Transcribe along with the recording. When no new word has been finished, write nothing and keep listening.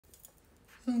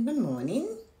Good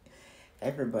morning,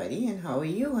 everybody, and how are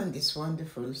you on this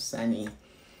wonderful sunny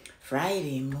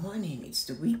Friday morning? It's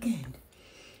the weekend,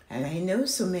 and I know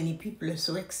so many people are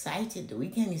so excited. The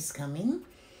weekend is coming,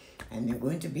 and they're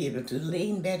going to be able to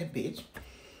lay in bed a bit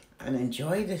and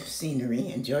enjoy the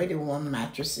scenery, enjoy the warm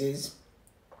mattresses,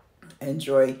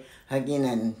 enjoy hugging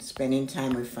and spending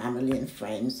time with family and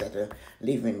friends that are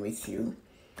living with you.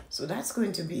 So that's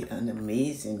going to be an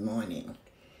amazing morning.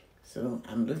 So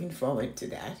I'm looking forward to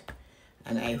that.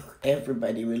 And I hope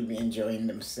everybody will be enjoying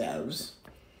themselves.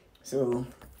 So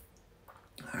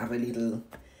have a little,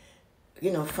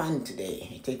 fun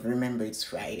today. Remember it's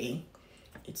Friday.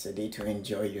 It's a day to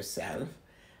enjoy yourself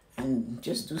and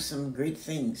just do some great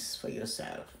things for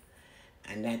yourself.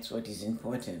 And that's what is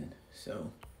important.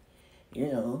 So, you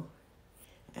know,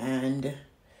 and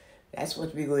that's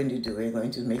what we're going to do. We're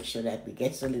going to make sure that we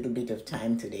get a little bit of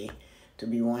time today to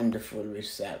be wonderful with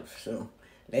self. So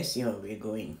let's see how we're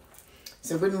going.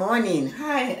 So good morning.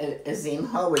 Hi, Azim.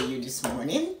 How are you this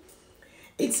morning?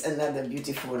 It's another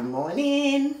beautiful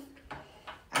morning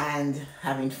and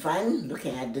having fun,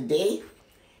 looking at the day,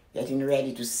 getting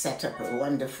ready to set up a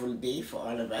wonderful day for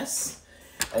all of us.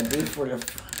 A day full of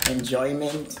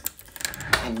enjoyment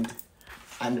and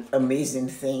amazing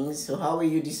things. So how are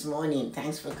you this morning?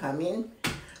 Thanks for coming.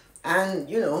 And,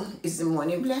 it's the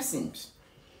morning blessings.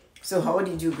 So how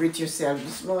did you greet yourself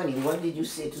this morning? What did you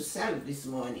say to self this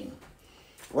morning?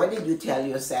 What did you tell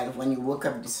yourself when you woke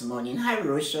up this morning? Hi,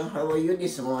 Rosha. How are you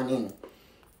this morning?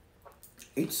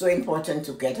 It's so important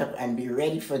to get up and be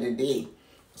ready for the day.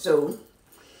 So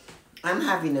I'm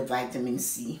having a vitamin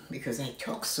C because I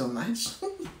talk so much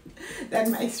that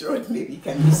my throat maybe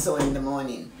can be sore in the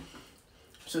morning.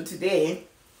 So today,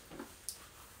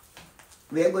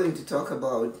 we are going to talk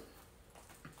about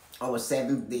our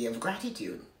 7th day of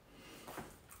gratitude.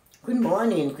 Good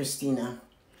morning, Christina.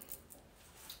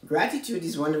 Gratitude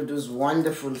is one of those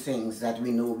wonderful things that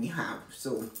we know we have.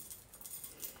 So,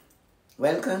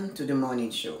 welcome to the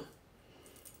morning show.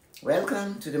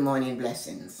 Welcome to the morning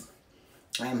blessings.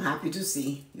 I am happy to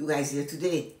see you guys here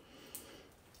today.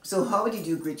 So, how did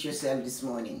you greet yourself this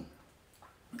morning?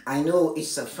 I know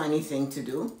it's a funny thing to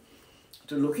do,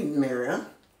 to look in the mirror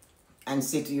and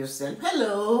say to yourself,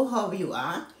 hello, how you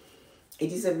are?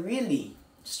 It is a really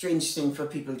strange thing for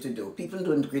people to do. People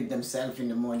don't greet themselves in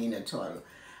the morning at all.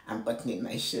 I'm buttoning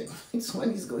my shirt. This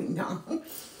one is going down.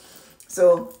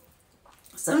 So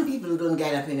some people don't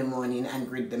get up in the morning and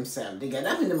greet themselves. They get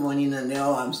up in the morning and they,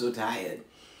 oh, I'm so tired.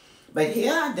 But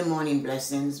here at the morning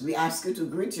blessings, we ask you to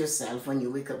greet yourself when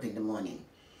you wake up in the morning.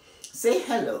 Say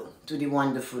hello to the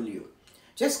wonderful you.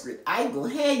 Just greet. I go,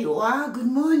 here you are. Good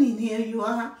morning, here you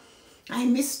are. I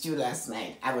missed you last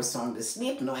night. I was sound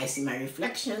asleep. Now I see my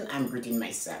reflection. I'm greeting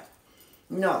myself.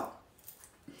 No.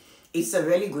 It's a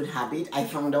really good habit. I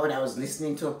found out I was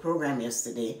listening to a program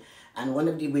yesterday and one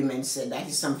of the women said that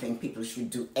is something people should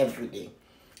do every day.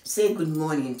 Say good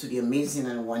morning to the amazing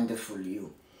and wonderful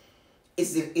you.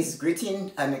 It's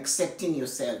greeting and accepting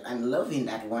yourself and loving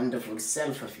that wonderful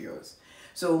self of yours.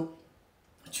 So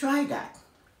try that.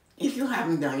 If you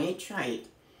haven't done it, try it.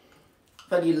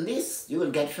 But the least you will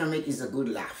get from it is a good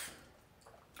laugh.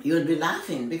 You'll be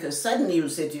laughing because suddenly you'll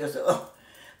say to yourself, oh,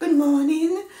 good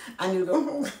morning. And you go,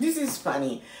 oh, this is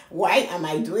funny. Why am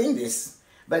I doing this?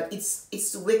 But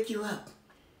it's to wake you up.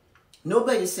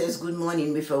 Nobody says good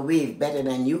morning with a wave better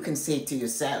than you can say it to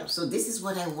yourself. So this is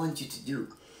what I want you to do.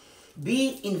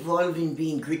 Be involved in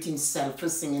being greeting self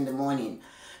first thing in the morning.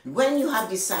 When you have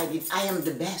decided, I am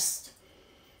the best,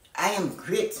 I am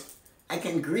great, I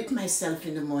can greet myself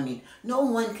in the morning, no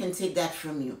one can take that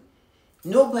from you.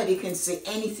 Nobody can say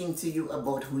anything to you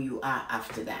about who you are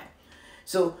after that.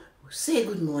 So say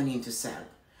good morning to self.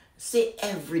 Say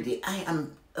every day, I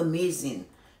am amazing.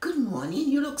 Good morning,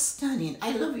 you look stunning.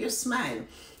 I love your smile.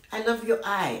 I love your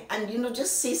eye. And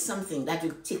just say something that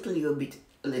will tickle you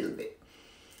a little bit.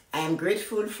 I am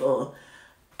grateful for,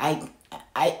 I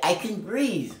can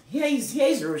breathe.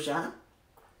 Here's Rosha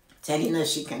telling us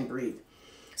she can breathe.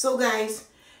 So guys,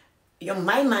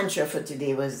 my mantra for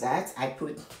today was that I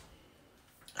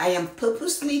am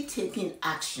purposely taking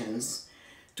actions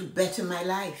to better my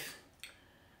life.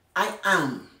 I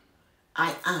am.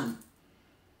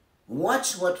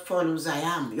 Watch what follows I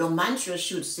am. Your mantra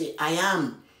should say, I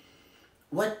am.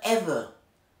 Whatever.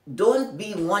 Don't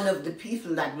be one of the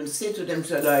people that will say to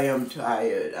themselves, I am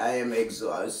tired, I am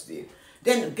exhausted.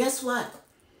 Then guess what?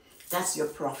 That's your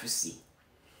prophecy.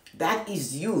 That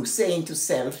is you saying to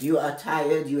self, you are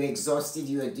tired, you're exhausted,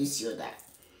 you are this, you're that.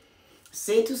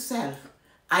 Say to self,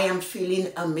 I am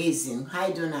feeling amazing.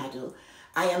 Hi, Donato.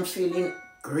 I am feeling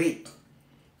great.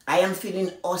 I am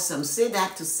feeling awesome. Say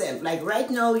that to self. Like right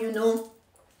now, you know,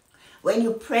 when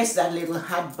you press that little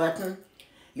heart button,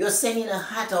 you're sending a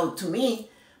heart out to me.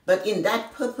 But in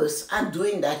that purpose, I'm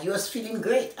doing that. You're feeling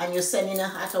great and you're sending a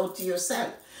heart out to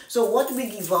yourself. So what we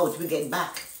give out, we get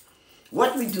back.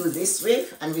 What we do this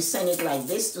with, and we send it like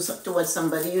this towards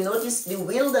somebody, you notice the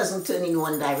wheel doesn't turn in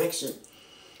one direction.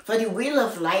 For the wheel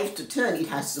of life to turn, it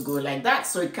has to go like that.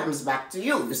 So it comes back to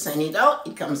you. You send it out,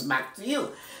 it comes back to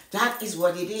you. That is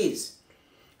what it is.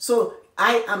 So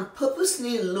I am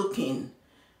purposely looking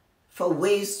for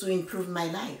ways to improve my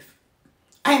life.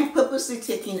 I am purposely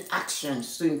taking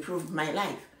actions to improve my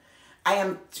life. I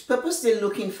am purposely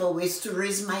looking for ways to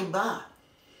raise my bar.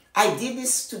 I did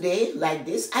this today like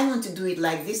this. I want to do it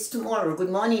like this tomorrow. Good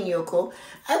morning, Yoko.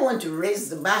 I want to raise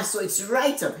the bar so it's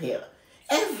right up here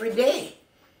every day.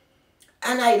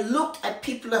 And I looked at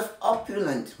people of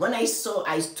opulent. When I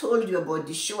told you about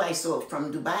the show I saw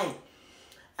from Dubai.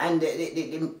 And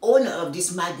the owner of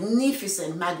this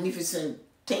magnificent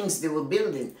things they were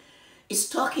building is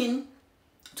talking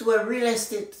to a real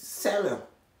estate seller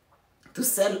to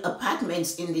sell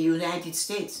apartments in the United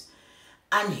States.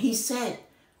 And he said,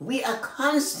 we are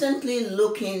constantly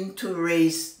looking to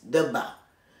raise the bar.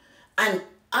 And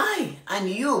I and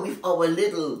you, with our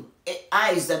little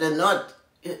eyes that are not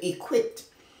equipped,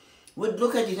 would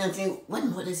look at it and think, what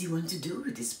more does he want to do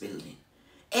with this building?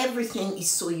 Everything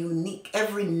is so unique.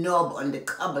 Every knob on the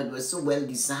cupboard was so well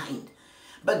designed.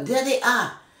 But there they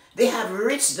are. They have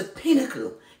reached the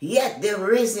pinnacle, yet they're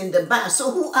raising the bar. So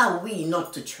who are we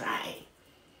not to try?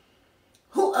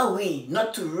 Who are we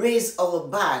not to raise our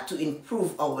bar to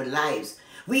improve our lives?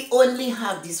 We only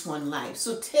have this one life.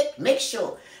 So make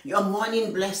sure your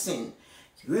morning blessing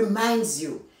reminds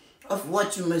you of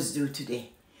what you must do today.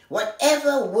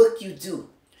 Whatever work you do,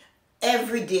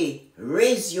 every day,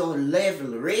 raise your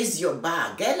level, raise your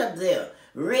bar, get up there,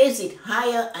 raise it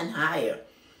higher and higher.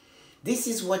 This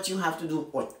is what you have to do.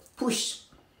 Or push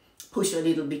a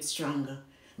little bit stronger,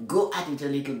 go at it a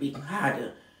little bit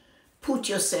harder. Put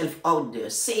yourself out there,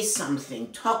 say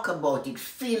something, talk about it,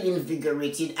 feel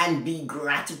invigorated, and be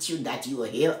gratitude that you are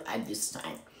here at this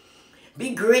time.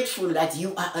 Be grateful that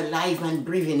you are alive and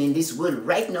breathing in this world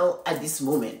right now at this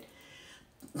moment.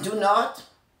 Do not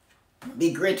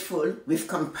be grateful with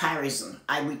comparison.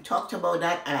 We talked about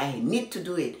that, and I need to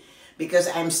do it because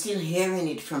I'm still hearing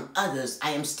it from others.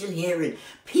 I am still hearing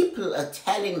people are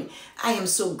telling me, I am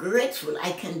so grateful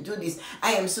I can do this.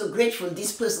 I am so grateful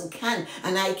this person can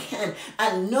and I can.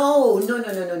 And no.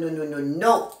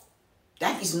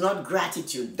 That is not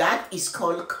gratitude. That is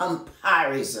called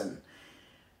comparison.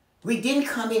 We didn't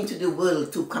come into the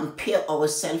world to compare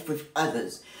ourselves with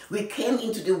others. We came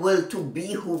into the world to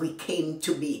be who we came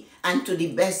to be and to be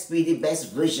the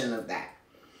best version of that.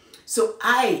 So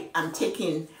I am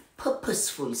taking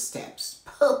purposeful steps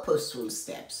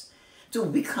to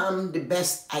become the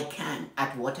best I can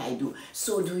at what I do.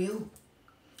 So do you.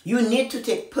 You need to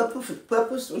take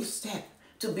purposeful steps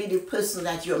to be the person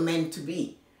that you're meant to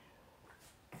be.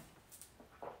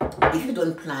 If you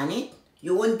don't plan it,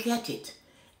 you won't get it.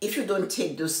 If you don't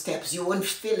take those steps, you won't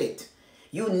feel it.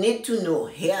 You need to know,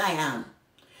 here I am.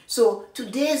 So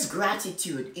today's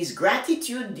gratitude is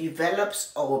gratitude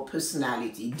develops our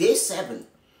personality. Day 7.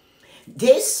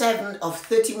 Day 7 of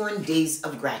 31 days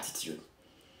of gratitude.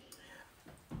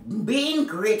 Being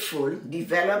grateful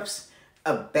develops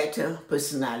a better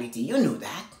personality. You know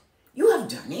that. You have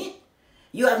done it.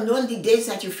 You have known the days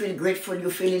that you feel grateful,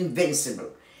 you feel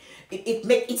invincible.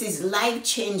 It is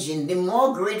life-changing. The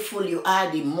more grateful you are,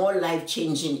 the more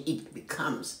life-changing it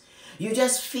becomes. You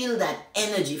just feel that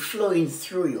energy flowing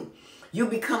through you. You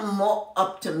become more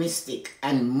optimistic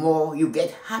and you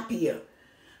get happier.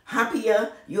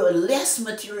 Happier, you're less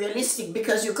materialistic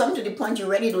because you come to the point you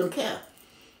really don't care.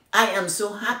 I am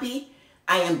so happy.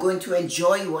 I am going to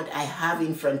enjoy what I have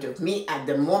in front of me. At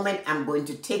the moment, I'm going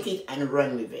to take it and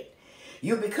run with it.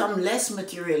 You become less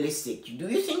materialistic. Do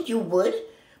you think you would?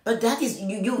 But that is,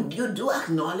 you do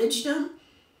acknowledge them,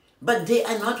 but they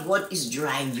are not what is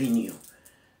driving you.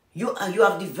 You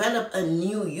have developed a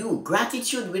new you.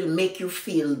 Gratitude will make you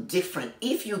feel different.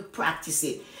 If you practice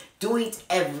it, do it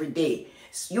every day.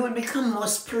 You will become more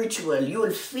spiritual. You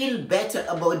will feel better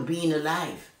about being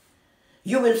alive.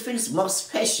 You will feel more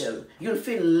special. You'll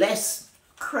feel less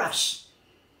crushed.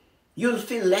 You'll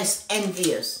feel less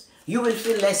envious. You will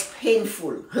feel less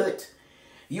painful, hurt.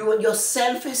 Your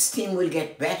self-esteem will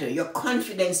get better. Your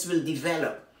confidence will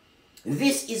develop.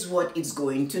 This is what it's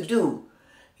going to do.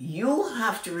 You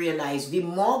have to realize the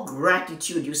more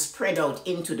gratitude you spread out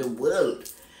into the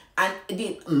world, and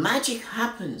the magic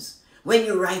happens when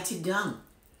you write it down.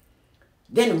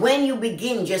 Then when you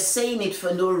begin just saying it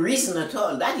for no reason at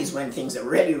all, that is when things are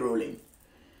really rolling.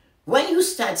 When you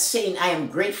start saying, I am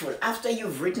grateful, after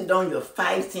you've written down your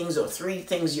 5 things or 3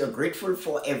 things you're grateful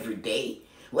for every day,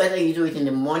 whether you do it in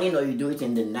the morning or you do it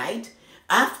in the night,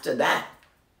 after that,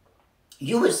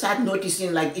 you will start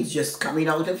noticing like it's just coming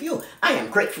out of you. I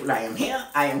am grateful I am here.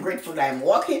 I am grateful I am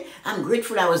walking. I'm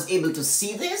grateful I was able to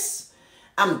see this.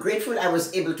 I'm grateful I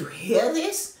was able to hear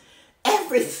this.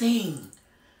 Everything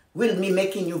will be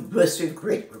making you burst with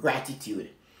great gratitude.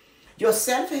 Your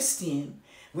self-esteem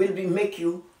will make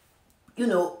you,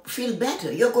 feel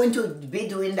better. You're going to be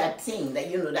doing that thing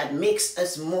that, that makes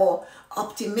us more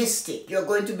optimistic. You're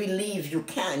going to believe you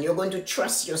can. You're going to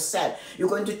trust yourself. You're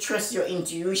going to trust your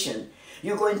intuition.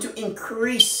 You're going to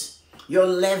increase your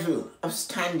level of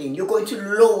standing. You're going to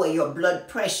lower your blood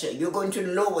pressure. You're going to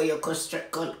lower your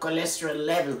cholesterol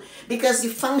level because the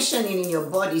functioning in your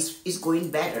body is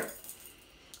going better.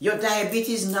 Your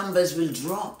diabetes numbers will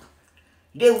drop.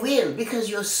 They will, because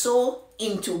you're so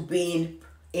into being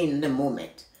in the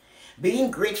moment. Being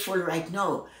grateful right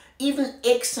now. Even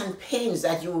aches and pains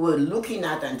that you were looking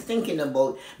at and thinking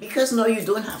about, because now you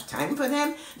don't have time for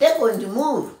them, they're going to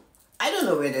move. I don't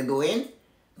know where they're going,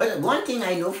 but one thing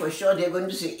I know for sure, they're going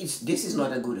to say, this is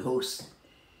not a good host.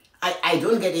 I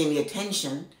don't get any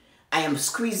attention. I am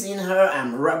squeezing her,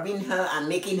 I'm rubbing her, I'm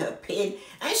making her pain,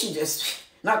 and she just,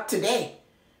 not today.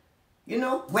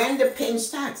 When the pain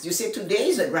starts, you say, today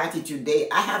is a gratitude day.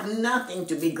 I have nothing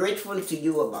to be grateful to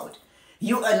you about.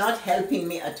 You are not helping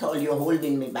me at all. You're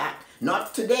holding me back.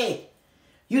 Not today.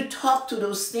 You talk to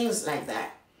those things like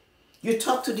that. You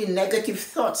talk to the negative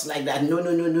thoughts like that.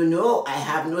 No. I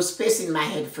have no space in my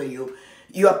head for you.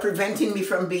 You are preventing me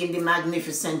from being the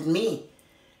magnificent me.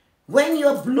 When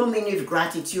you're blooming with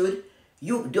gratitude,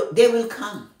 they will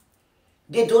come.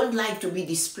 They don't like to be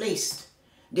displaced.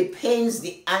 The pains,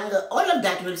 the anger, all of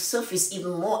that will surface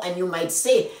even more. And you might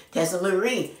say,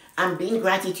 Tessa-Marie, I'm being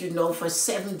gratitude now for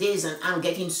 7 days and I'm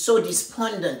getting so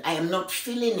despondent. I am not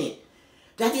feeling it.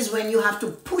 That is when you have to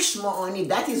push more on it.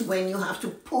 That is when you have to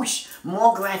push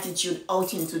more gratitude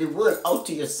out into the world, out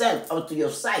to yourself, out to your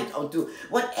site, out to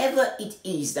whatever it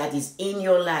is that is in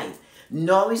your life.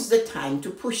 Now is the time to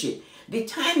push it. The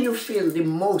time you feel the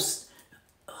most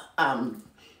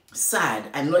sad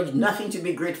and nothing to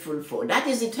be grateful for, that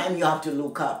is the time you have to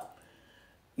look up.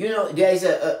 There is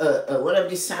one of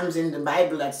the Psalms in the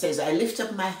Bible that says, I lift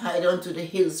up my head unto the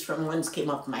hills from whence came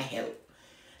up my help.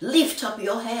 Lift up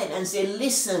your head and say,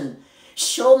 listen,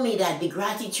 show me that the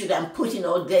gratitude I'm putting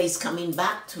out there is coming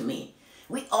back to me.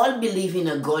 We all believe in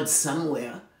a God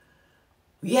somewhere,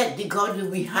 yet the God that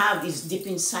we have is deep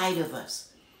inside of us.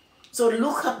 So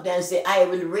look up there and say, I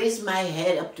will raise my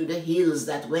head up to the hills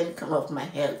that when come up my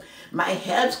help. My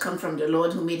help come from the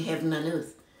Lord who made heaven and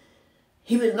earth.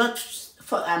 He will not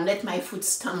let my foot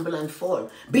stumble and fall.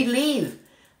 Believe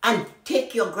and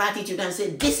take your gratitude and say,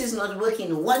 this is not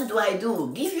working. What do I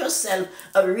do? Give yourself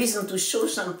a reason to show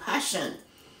some passion.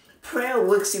 Prayer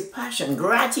works with passion.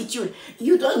 Gratitude.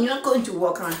 You're not going to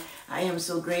walk around, I am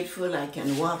so grateful I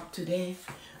can walk today.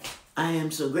 I am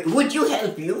so grateful. Would you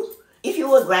help you? If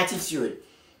you were gratitude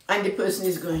and the person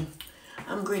is going,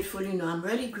 I'm grateful, I'm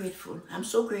really grateful. I'm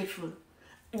so grateful.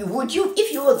 Would you,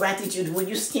 if you were gratitude, would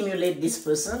you stimulate this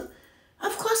person?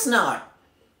 Of course not.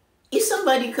 If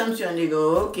somebody comes to you and they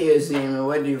go, okay, Zim,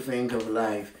 what do you think of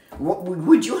life?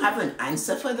 Would you have an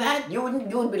answer for that? You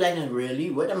would be like, really?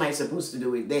 What am I supposed to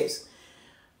do with this?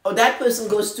 Or that person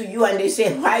goes to you and they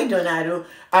say, why Donado,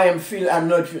 I'm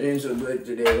not feeling so good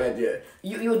today. But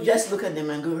you just look at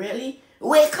them and go, really?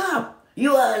 Wake up.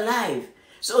 You are alive.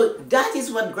 So that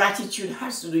is what gratitude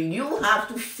has to do. You have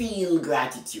to feel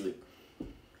gratitude.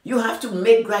 You have to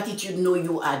make gratitude know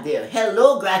you are there.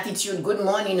 Hello, gratitude. Good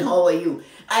morning. How are you?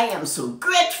 I am so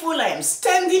grateful. I am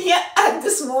standing here at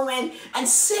this moment, and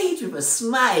say it with a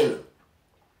smile.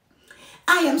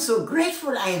 I am so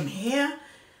grateful I am here.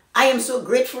 I am so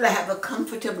grateful I have a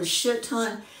comfortable shirt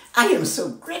on. I am so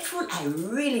grateful. I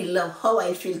really love how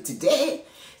I feel today.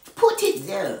 Put it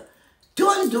there.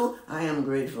 Don't do, I am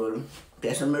grateful.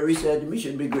 Tessa-Marie said we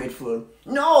should be grateful.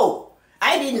 No,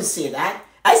 I didn't say that.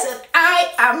 I said,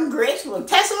 I am grateful.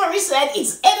 Tessa-Marie said,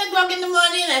 it's 8 o'clock in the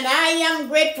morning and I am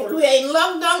grateful. We are in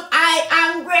lockdown. I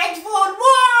am grateful.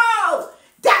 Whoa!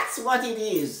 That's what it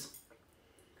is.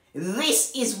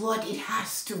 This is what it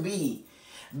has to be.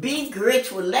 Be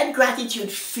grateful. Let gratitude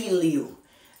fill you.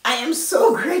 I am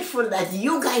so grateful that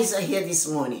you guys are here this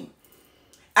morning.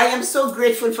 I am so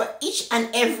grateful for each and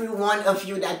every one of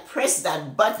you that pressed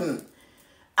that button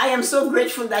I am so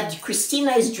grateful that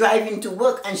Christina is driving to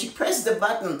work and she pressed the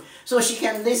button so she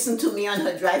can listen to me on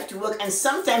her drive to work. And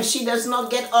sometimes she does not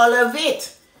get all of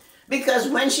it because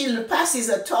when she passes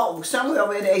a talk somewhere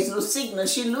where there is no signal,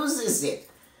 she loses it.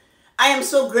 I am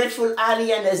so grateful,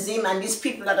 Ali and Azim and these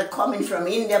people that are coming from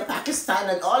India,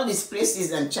 Pakistan and all these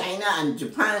places and China and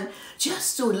Japan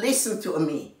just to listen to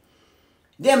me.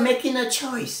 They're making a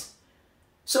choice.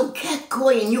 So get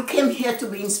going. You came here to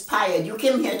be inspired. You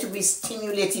came here to be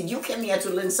stimulated. You came here to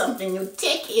learn something new.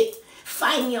 Take it.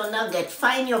 Find your nugget.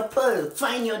 Find your pearl.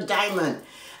 Find your diamond.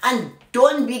 And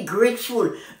don't be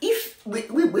grateful if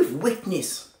with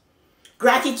weakness.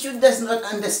 Gratitude does not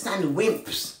understand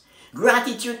wimps.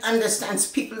 Gratitude understands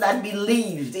people that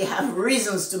believe they have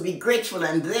reasons to be grateful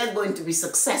and they're going to be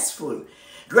successful.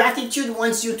 Gratitude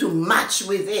wants you to match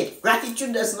with it.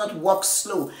 Gratitude does not walk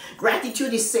slow.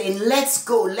 Gratitude is saying, let's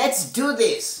go, let's do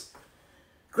this.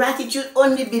 Gratitude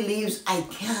only believes I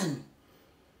can.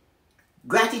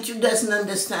 Gratitude doesn't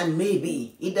understand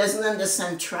maybe. It doesn't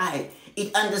understand try.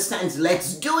 It understands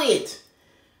let's do it.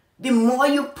 The more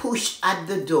you push at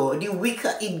the door, the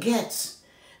weaker it gets.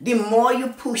 The more you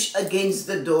push against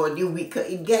the door, the weaker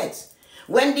it gets.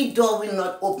 When the door will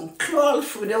not open, crawl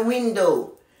through the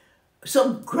window.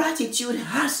 So gratitude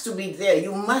has to be there.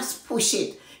 You must push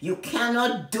it. You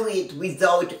cannot do it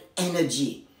without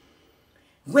energy.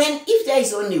 If there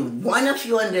is only one of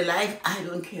you on the life, I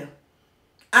don't care.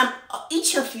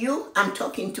 Each of you, I'm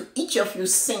talking to each of you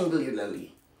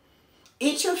singularly.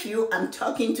 Each of you, I'm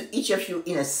talking to each of you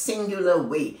in a singular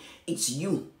way. It's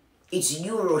you. It's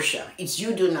you, Rosha. It's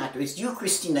you, Donato. It's you,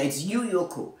 Christina. It's you,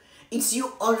 Yoko. It's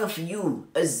you, all of you.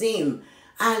 Azim,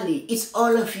 Ali. It's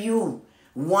all of you.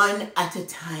 One at a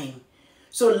time.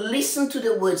 So listen to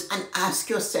the words and ask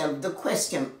yourself the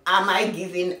question, am I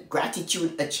giving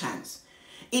gratitude a chance?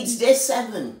 It's day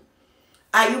 7.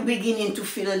 Are you beginning to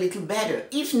feel a little better?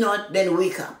 If not, then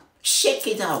wake up. Shake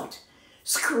it out.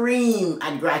 Scream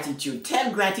at gratitude.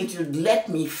 Tell gratitude, let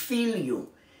me feel you.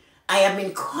 I have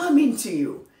been coming to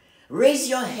you. Raise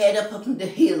your head up in the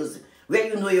hills where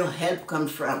you know your help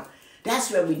comes from.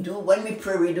 That's what we do. When we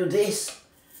pray, we do this.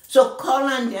 So call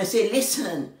on them and say,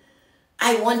 listen,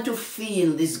 I want to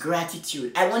feel this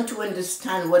gratitude. I want to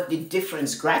understand what the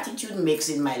difference gratitude makes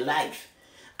in my life.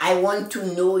 I want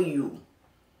to know you.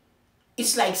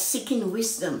 It's like seeking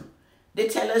wisdom. They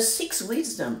tell us seek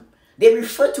wisdom. They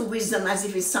refer to wisdom as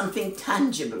if it's something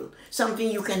tangible, something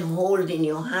you can hold in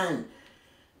your hand.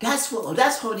 That's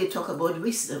how they talk about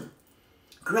wisdom.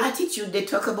 Gratitude, they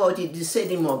talk about it, they say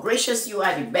the more gracious you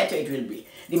are, the better it will be.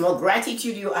 The more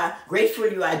gratitude you are, grateful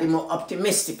you are, the more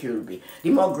optimistic you will be.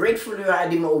 The more grateful you are,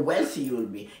 the more wealthy you will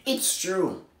be. It's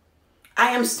true. I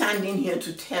am standing here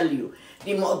to tell you,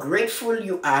 the more grateful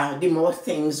you are, the more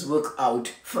things work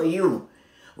out for you.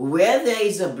 Where there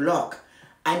is a block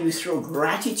and you throw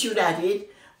gratitude at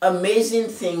it, amazing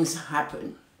things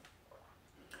happen.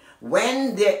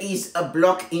 When there is a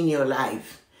block in your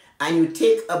life, and you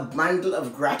take a bundle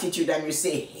of gratitude and you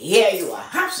say, here you are,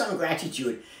 have some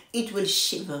gratitude, it will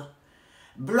shiver.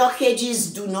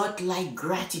 Blockages do not like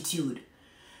gratitude.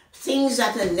 Things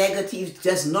that are negative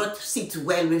does not sit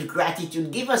well with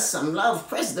gratitude. Give us some love,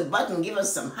 press the button, give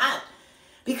us some heart.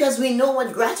 Because we know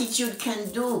what gratitude can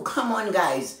do. Come on,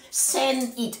 guys,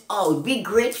 send it out. Be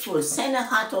grateful, send a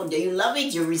heart out there. You love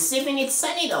it, you're receiving it,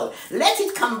 send it out. Let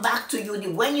it come back to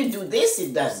you. When you do this,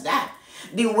 it does that.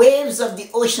 The waves of the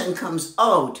ocean comes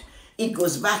out. It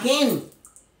goes back in.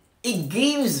 It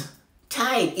gives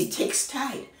tide. It takes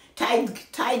tide.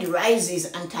 Tide rises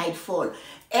and tide falls.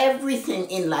 Everything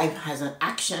in life has an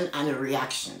action and a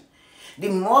reaction. The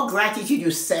more gratitude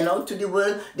you send out to the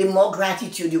world, the more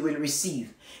gratitude you will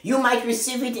receive. You might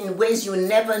receive it in ways you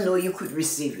never know you could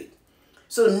receive it.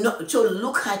 So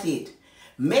look at it.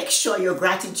 Make sure your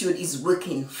gratitude is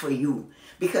working for you.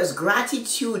 Because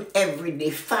gratitude every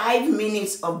day, 5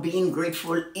 minutes of being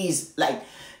grateful is like,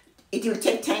 it will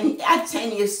take 10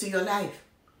 years to your life.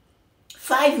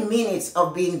 5 minutes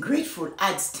of being grateful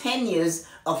adds 10 years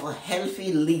of a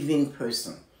healthy living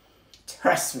person.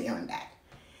 Trust me on that.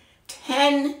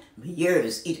 10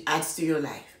 years it adds to your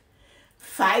life.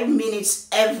 5 minutes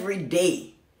every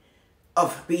day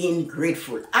of being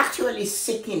grateful. Actually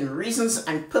seeking reasons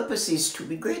and purposes to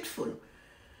be grateful.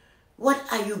 What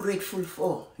are you grateful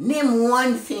for? Name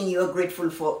one thing you're grateful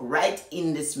for right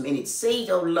in this minute. Say it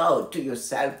out loud to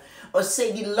yourself. Or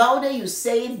say, the louder you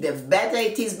say it, the better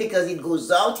it is, because it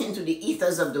goes out into the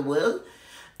ethers of the world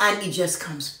and it just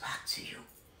comes back to you.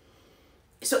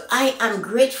 So I am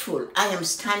grateful. I am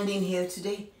standing here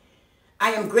today.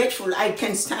 I am grateful I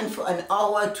can stand for an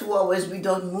hour, 2 hours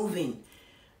without moving.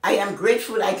 I am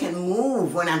grateful I can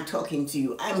move when I'm talking to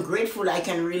you. I'm grateful I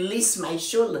can release my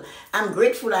shoulder. I'm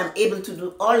grateful I'm able to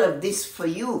do all of this for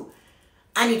you.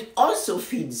 And it also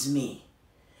feeds me.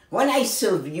 When I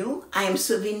serve you, I am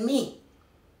serving me.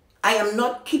 I am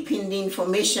not keeping the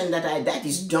information that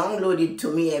is downloaded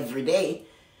to me every day.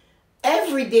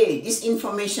 Every day, this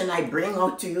information I bring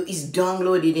out to you is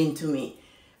downloaded into me.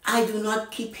 I do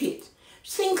not keep it.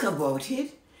 Think about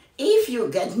it. If you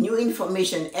get new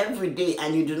information every day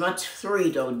and you do not throw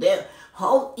it out there,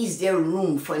 how is there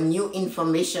room for new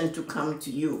information to come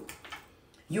to you?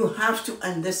 You have to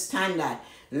understand that.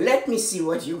 Let me see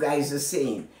what you guys are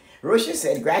saying. Rosha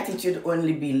said, gratitude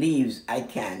only believes I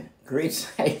can. Great.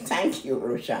 Thank you,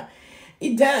 Rosha.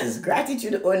 It does.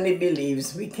 Gratitude only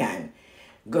believes we can.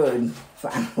 Good.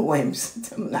 Wims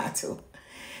Tomato.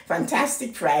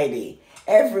 Fantastic Friday.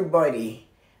 Everybody,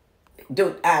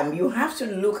 you have to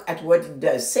look at what it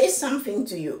does. Say something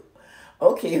to you.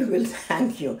 Okay, well,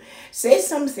 thank you. Say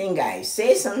something, guys.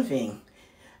 Say something.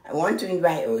 I want to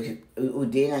invite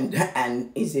Udin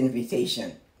and his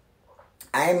invitation.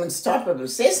 I am unstoppable.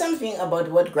 Say something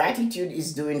about what gratitude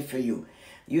is doing for you.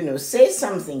 Say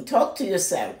something. Talk to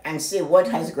yourself and say, what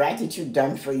has gratitude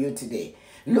done for you today?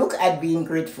 Look at being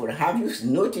grateful. Have you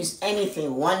noticed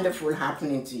anything wonderful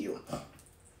happening to you?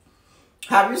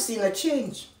 Have you seen a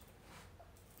change?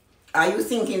 Are you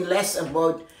thinking less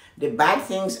about the bad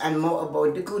things and more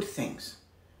about the good things?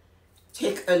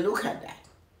 Take a look at that.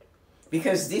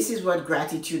 Because this is what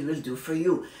gratitude will do for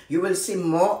you. You will see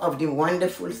more of the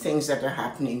wonderful things that are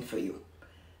happening for you.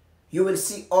 You will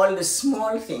see all the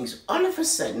small things. All of a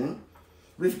sudden,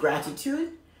 with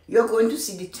gratitude, you're going to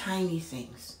see the tiny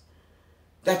things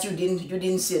that you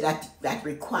didn't say that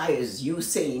requires you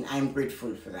saying, I'm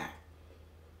grateful for that.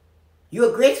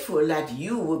 You're grateful that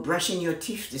you were brushing your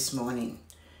teeth this morning.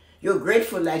 You're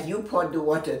grateful that you poured the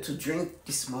water to drink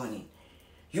this morning.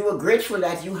 You were grateful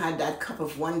that you had that cup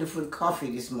of wonderful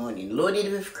coffee this morning,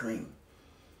 loaded with cream.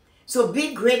 So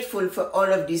be grateful for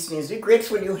all of these things. Be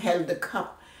grateful you held the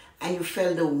cup and you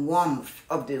felt the warmth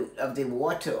of the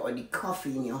water or the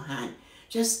coffee in your hand.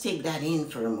 Just take that in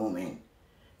for a moment.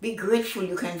 Be grateful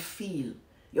you can feel.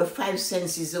 Your 5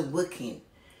 senses are working.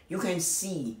 You can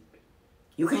see,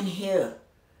 you can hear,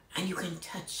 and you can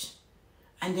touch.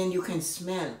 And then you can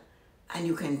smell, and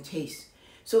you can taste.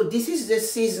 So this is the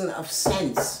season of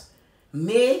scents.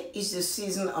 May is the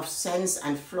season of scents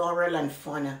and floral and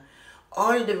fauna.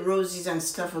 All the roses and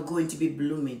stuff are going to be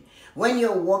blooming. When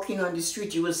you're walking on the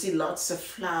street, you will see lots of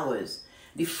flowers.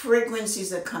 The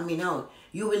fragrances are coming out.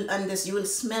 You will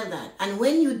smell that. And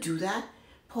when you do that,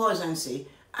 pause and say,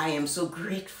 I am so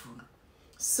grateful.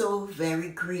 So very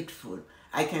grateful.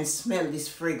 I can smell these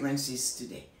fragrances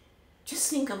today. Just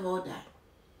think about that.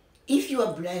 If you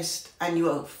are blessed and you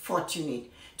are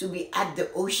fortunate to be at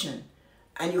the ocean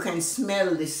and you can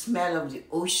smell the smell of the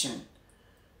ocean,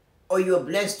 or you are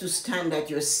blessed to stand at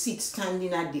your seat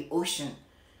standing at the ocean,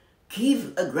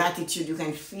 give a gratitude. You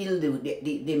can feel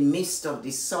the mist of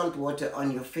the salt water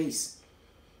on your face.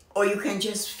 Or you can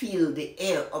just feel the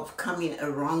air of coming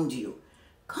around you.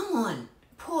 Come on,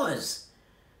 pause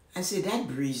and say, that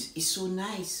breeze is so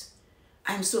nice.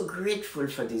 I'm so grateful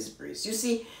for this breeze. You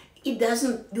see,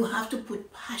 you have to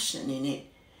put passion in it.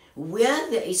 Where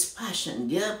there is passion,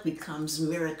 there becomes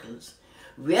miracles.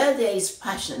 Where there is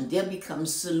passion, there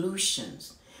becomes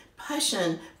solutions.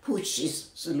 Passion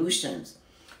pushes solutions.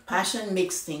 Passion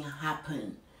makes things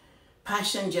happen.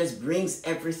 Passion just brings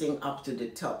everything up to the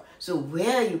top. So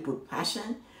where you put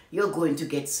passion, you're going to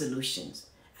get solutions.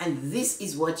 And this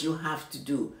is what you have to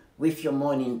do with your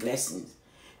morning blessings.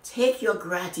 Take your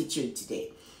gratitude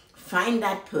today. Find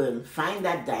that pearl, find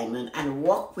that diamond, and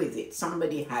walk with it.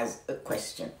 Somebody has a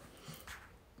question.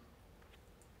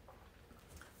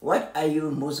 What are you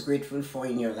most grateful for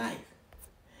in your life?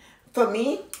 For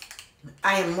me,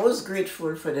 I am most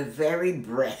grateful for the very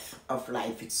breath of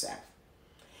life itself.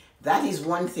 That is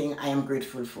one thing I am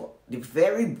grateful for. The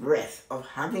very breath of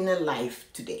having a life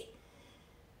today.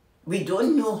 We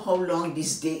don't know how long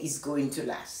this day is going to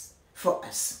last for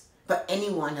us, for any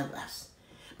one of us.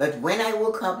 But when I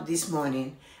woke up this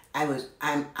morning,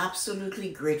 I'm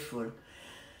absolutely grateful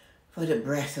for the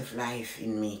breath of life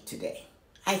in me today.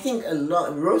 I think a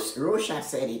lot, Rosha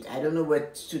said it, I don't know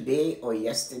what today or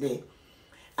yesterday,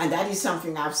 and that is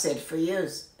something I've said for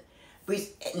years.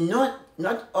 With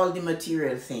not all the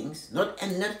material things, not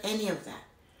any of that,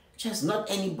 just not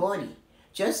anybody,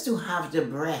 just to have the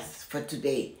breath for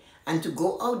today and to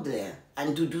go out there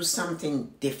and to do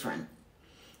something different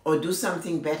or do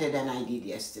something better than I did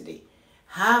yesterday.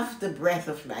 Have the breath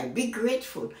of life. Be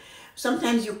grateful.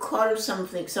 Sometimes you call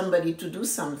somebody to do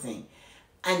something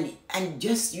and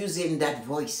just using that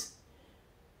voice.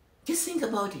 Just think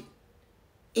about it.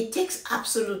 It takes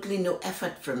absolutely no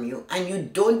effort from you, and you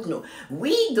don't know.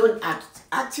 We don't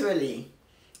actually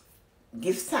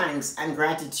give thanks and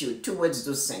gratitude towards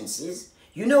those senses.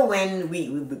 You know, when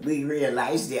we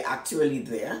realize they're actually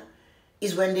there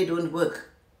is when they don't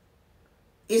work.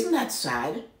 Isn't that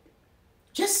sad?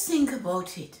 Just think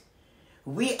about it.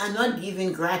 We are not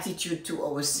giving gratitude to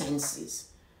our senses.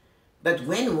 But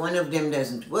when one of them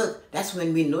doesn't work, that's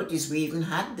when we notice we even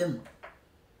had them.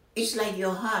 It's like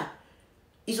your heart.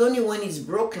 It's only when it's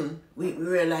broken, we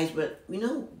realize, well, you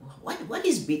know, what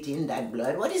is beating that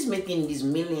blood? What is making these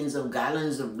millions of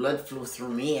gallons of blood flow through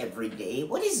me every day?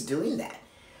 What is doing that?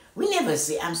 We never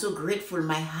say, I'm so grateful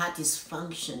my heart is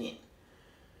functioning.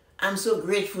 I'm so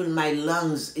grateful my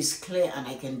lungs is clear and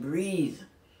I can breathe.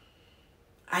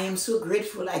 I am so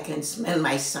grateful I can smell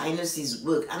my sinuses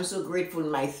work. I'm so grateful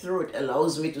my throat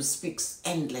allows me to speak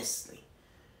endlessly.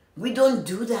 We don't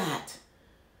do that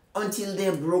until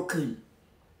they're broken.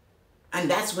 And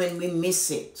that's when we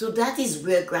miss it. So that is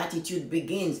where gratitude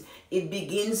begins. It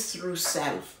begins through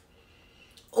self.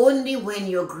 Only when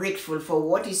you're grateful for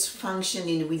what is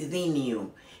functioning within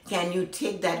you can you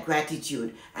take that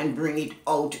gratitude and bring it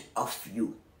out of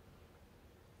you.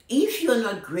 If you're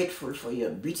not grateful for your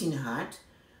beating heart,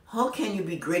 how can you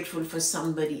be grateful for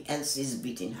somebody else's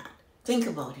beating heart? Think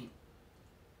about it.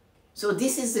 So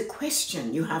this is the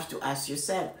question you have to ask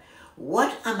yourself.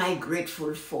 What am I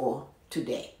grateful for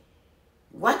today?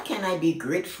 What can I be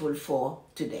grateful for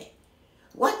today?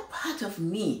 What part of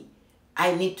me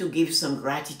I need to give some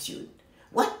gratitude?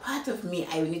 What part of me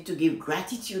I need to give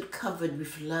gratitude covered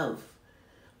with love?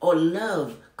 Or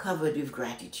love covered with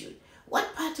gratitude?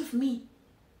 What part of me?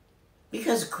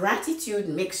 Because gratitude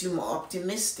makes you more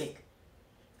optimistic.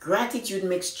 Gratitude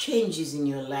makes changes in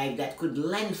your life that could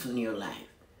lengthen your life.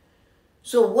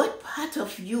 So what part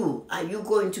of you are you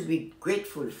going to be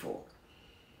grateful for?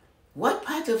 What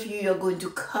part of you you're going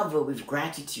to cover with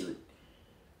gratitude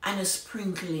and a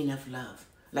sprinkling of love,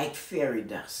 like fairy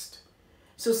dust?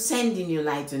 So send in your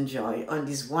light and joy on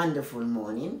this wonderful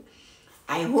morning.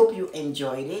 I hope you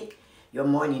enjoyed it, your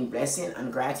morning blessing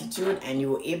and gratitude, and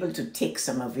you were able to take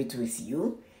some of it with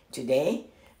you today.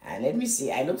 And let me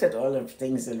see, I looked at all of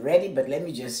things already, but let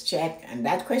me just check. And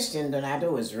that question,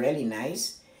 Donato, was really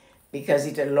nice because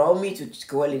it allowed me to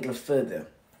go a little further.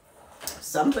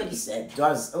 Somebody said,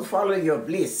 does follow your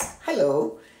bliss?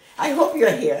 Hello, I hope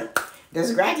you're here.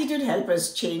 Does gratitude help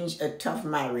us change a tough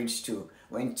marriage too,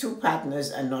 when two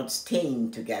partners are not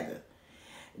staying together?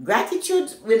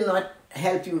 Gratitude will not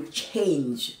help you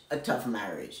change a tough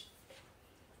marriage.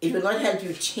 It will not help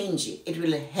you change it. It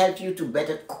will help you to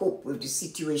better cope with the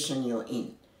situation you're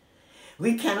in.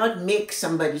 We cannot make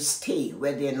somebody stay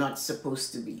where they're not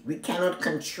supposed to be. We cannot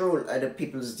control other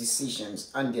people's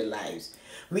decisions on their lives.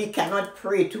 We cannot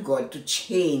pray to God to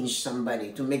change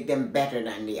somebody, to make them better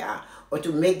than they are, or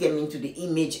to make them into the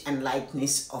image and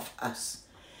likeness of us.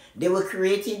 They were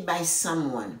created by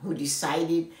someone who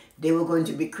decided they were going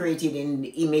to be created in the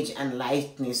image and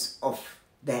likeness of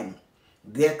them,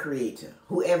 their creator,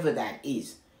 whoever that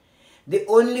is. The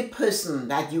only person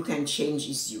that you can change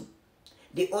is you.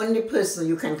 The only person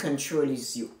you can control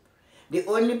is you. The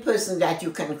only person that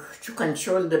you can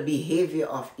control the behavior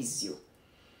of is you.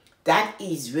 That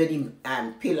is where the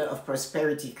pillar of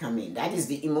prosperity come in. That is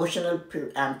the emotional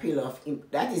pillar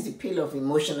of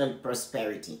emotional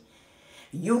prosperity.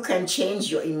 You can change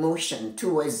your emotion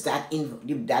towards that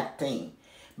thing,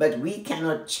 but we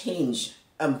cannot change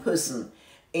a person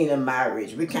in a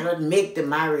marriage. We cannot make the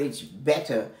marriage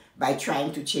better by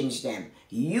trying to change them.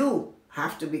 You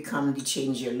have to become the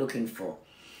change you're looking for.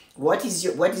 What is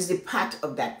the part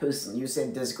of that person? You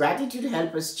said, does gratitude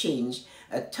help us change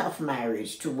a tough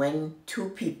marriage to when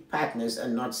two partners are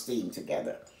not staying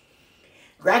together?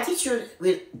 Gratitude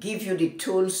will give you the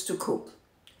tools to cope,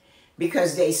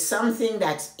 because there is something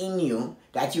that's in you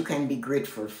that you can be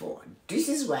grateful for. This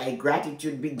is why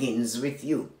gratitude begins with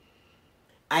you.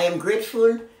 I am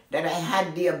grateful that I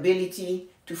had the ability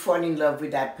to fall in love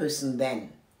with that person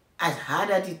then. As hard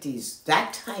as it is,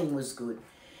 that time was good.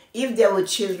 If there were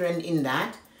children in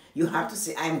that, you have to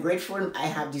say, I'm grateful I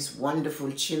have these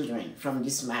wonderful children from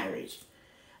this marriage.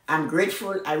 I'm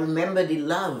grateful I remember the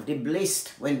love, the bliss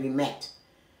when we met.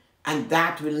 And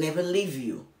that will never leave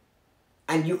you.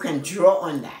 And you can draw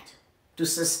on that to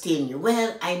sustain you.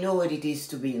 Well, I know what it is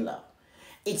to be in love.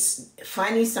 It's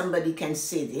funny somebody can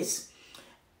say this.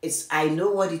 I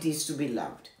know what it is to be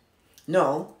loved.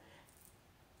 No.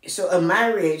 So a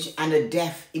marriage and a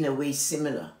death in a way is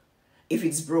similar if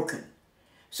it's broken.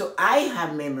 So I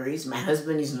have memories. My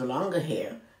husband is no longer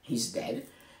here. He's dead.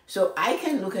 So I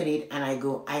can look at it and I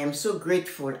go, I am so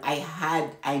grateful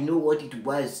I know what it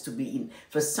was to be in,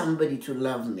 for somebody to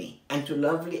love me and to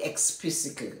love me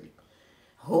explicitly,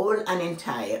 whole and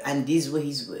entire. And these were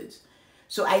his words.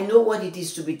 So I know what it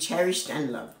is to be cherished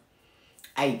and loved.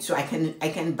 So I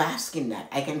can bask in that.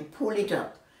 I can pull it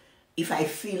up. If I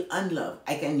feel unloved,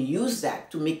 I can use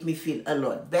that to make me feel a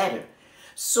lot better.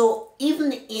 So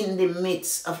even in the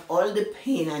midst of all the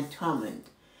pain and torment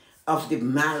of the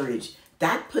marriage,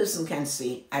 that person can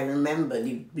say, I remember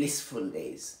the blissful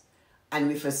days, and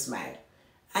with a smile.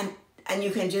 And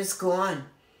you can just go on,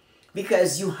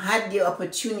 because you had the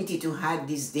opportunity to have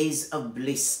these days of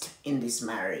bliss in this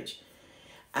marriage.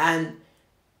 And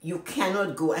you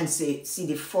cannot go and see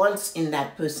the faults in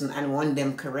that person and want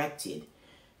them corrected.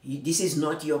 This is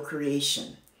not your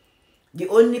creation. The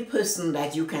only person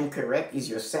that you can correct is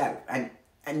yourself,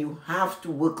 and you have to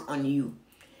work on you.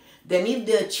 Then if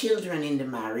there are children in the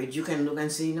marriage, you can look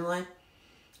and say, you know what?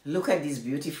 Look at these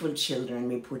beautiful children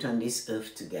we put on this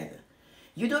earth together.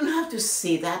 You don't have to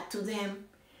say that to them.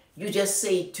 You just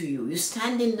say it to you. You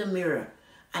stand in the mirror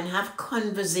and have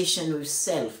conversation with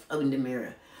self in the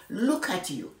mirror. Look at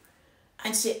you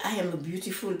and say, I am a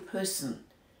beautiful person.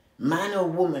 Man or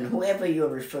woman, whoever you're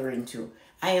referring to,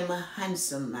 I am a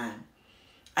handsome man.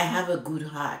 I have a good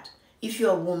heart. If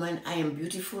you're a woman, I am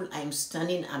beautiful, I am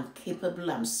stunning, I'm capable,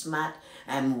 I'm smart,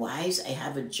 I'm wise, I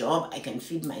have a job, I can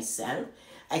feed myself,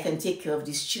 I can take care of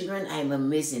these children, I am an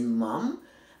amazing mom,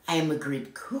 I am a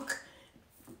great cook.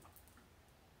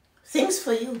 Things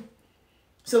for you.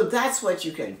 So that's what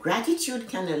you can. Gratitude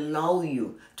can allow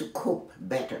you to cope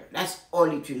better. That's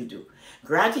all it will do.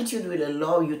 Gratitude will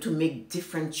allow you to make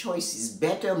different choices,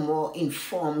 better, more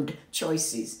informed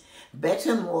choices,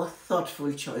 better, more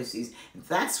thoughtful choices.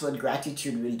 That's what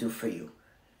gratitude will do for you.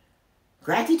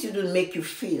 Gratitude will make you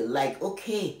feel like,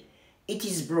 okay, it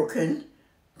is broken,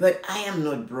 but I am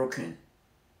not broken.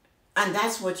 And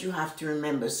that's what you have to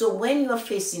remember. So when you're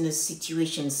facing a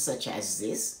situation such as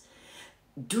this,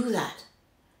 do that.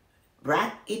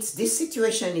 Right? This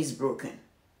situation is broken.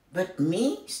 But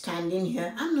me standing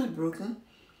here, I'm not broken.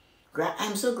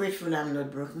 I'm so grateful I'm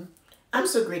not broken. I'm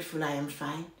so grateful I am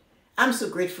fine. I'm so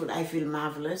grateful I feel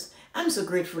marvelous. I'm so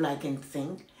grateful I can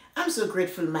think. I'm so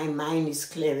grateful my mind is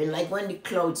clearing, like when the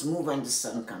clouds move and the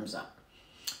sun comes up.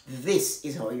 This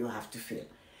is how you have to feel.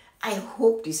 I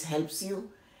hope this helps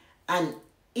you. And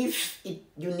if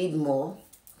you need more,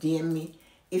 DM me.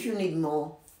 If you need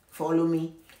more, follow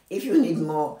me. If you need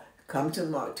more, come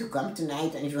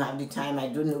tonight. And if you have the time, I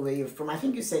don't know where you're from. I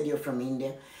think you said you're from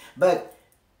India. But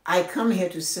I come here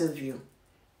to serve you.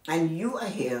 And you are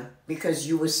here because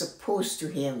you were supposed to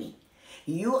hear me.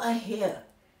 You are here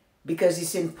because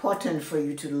it's important for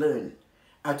you to learn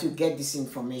how to get this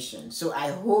information. So I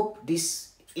hope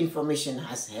this information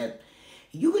has helped.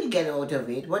 You will get out of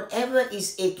it. Whatever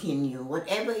is aching you,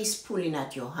 whatever is pulling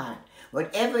at your heart,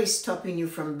 whatever is stopping you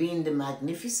from being the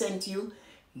magnificent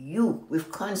you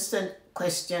with constant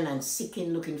question and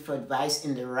seeking, looking for advice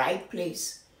in the right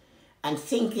place, and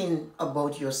thinking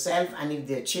about yourself and if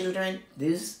they're children,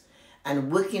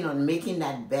 and working on making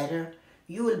that better,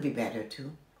 you will be better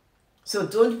too. So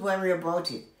don't worry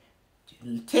about it.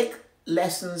 Take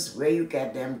lessons where you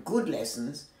get them, good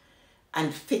lessons,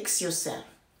 and fix yourself.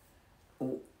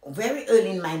 Very early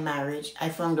in my marriage, I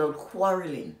found out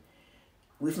quarreling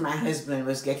with my husband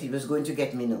was going to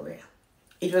get me nowhere.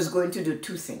 It was going to do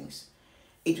two things.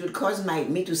 It would cause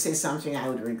me to say something I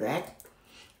would regret.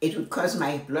 It would cause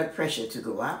my blood pressure to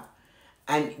go up.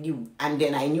 And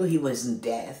then I knew he wasn't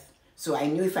deaf. So I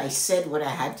knew if I said what I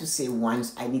had to say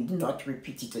once, I need not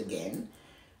repeat it again.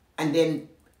 And then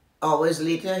hours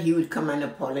later, he would come and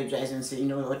apologize and say, you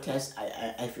know what, Tess,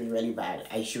 I feel really bad.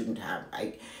 I shouldn't have.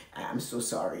 I'm so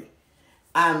sorry.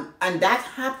 And that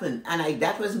happened. And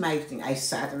that was my thing. I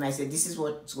sat and I said, this is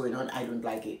what's going on. I don't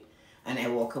like it. And I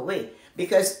walk away.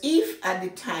 Because if at the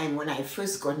time when I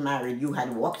first got married, you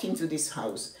had walked into this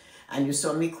house and you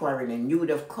saw me quarreling, you would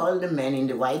have called the men in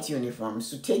the white uniforms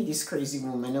to take this crazy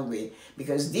woman away,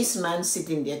 because this man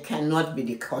sitting there cannot be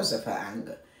the cause of her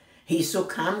anger. He's so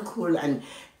calm, cool, and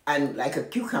like a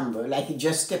cucumber, like he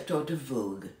just stepped out of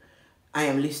Vogue. I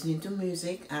am listening to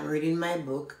music, I'm reading my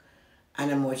book, and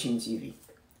I'm watching TV,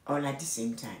 all at the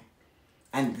same time.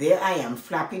 And there I am,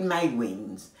 flapping my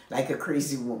wings like a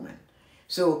crazy woman.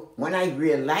 So when I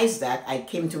realized that, I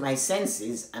came to my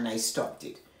senses and I stopped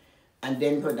it. And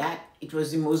then for that, it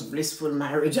was the most blissful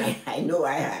marriage I know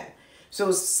I had.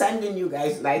 So sending you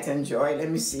guys light and joy. Let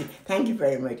me see. Thank you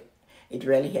very much. It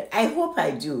really helped. I hope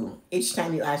I do. Each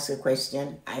time you ask a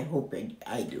question, I hope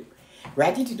I do.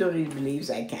 Gratitude only believes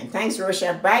I can. Thanks,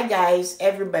 Rosha. Bye, guys.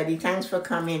 Everybody, thanks for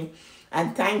coming.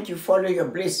 And thank you, Follow Your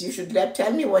Bliss. You should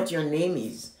tell me what your name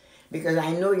is, because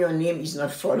I know your name is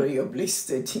not Follow Your Bliss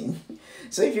 13.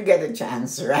 So if you get a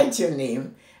chance, write your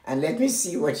name and let me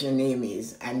see what your name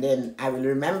is. And then I will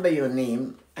remember your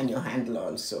name and your handle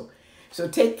also. So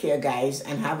take care, guys,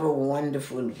 and have a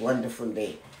wonderful, wonderful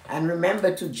day. And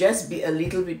remember to just be a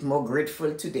little bit more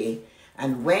grateful today.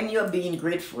 And when you're being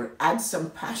grateful, add some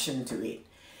passion to it.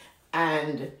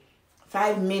 And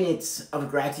 5 minutes of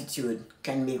gratitude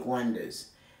can make wonders.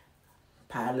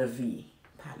 Palavi.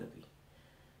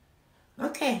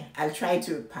 Okay, I'll try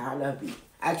to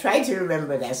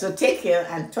remember that. So take care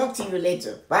and talk to you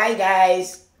later. Bye,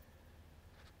 guys.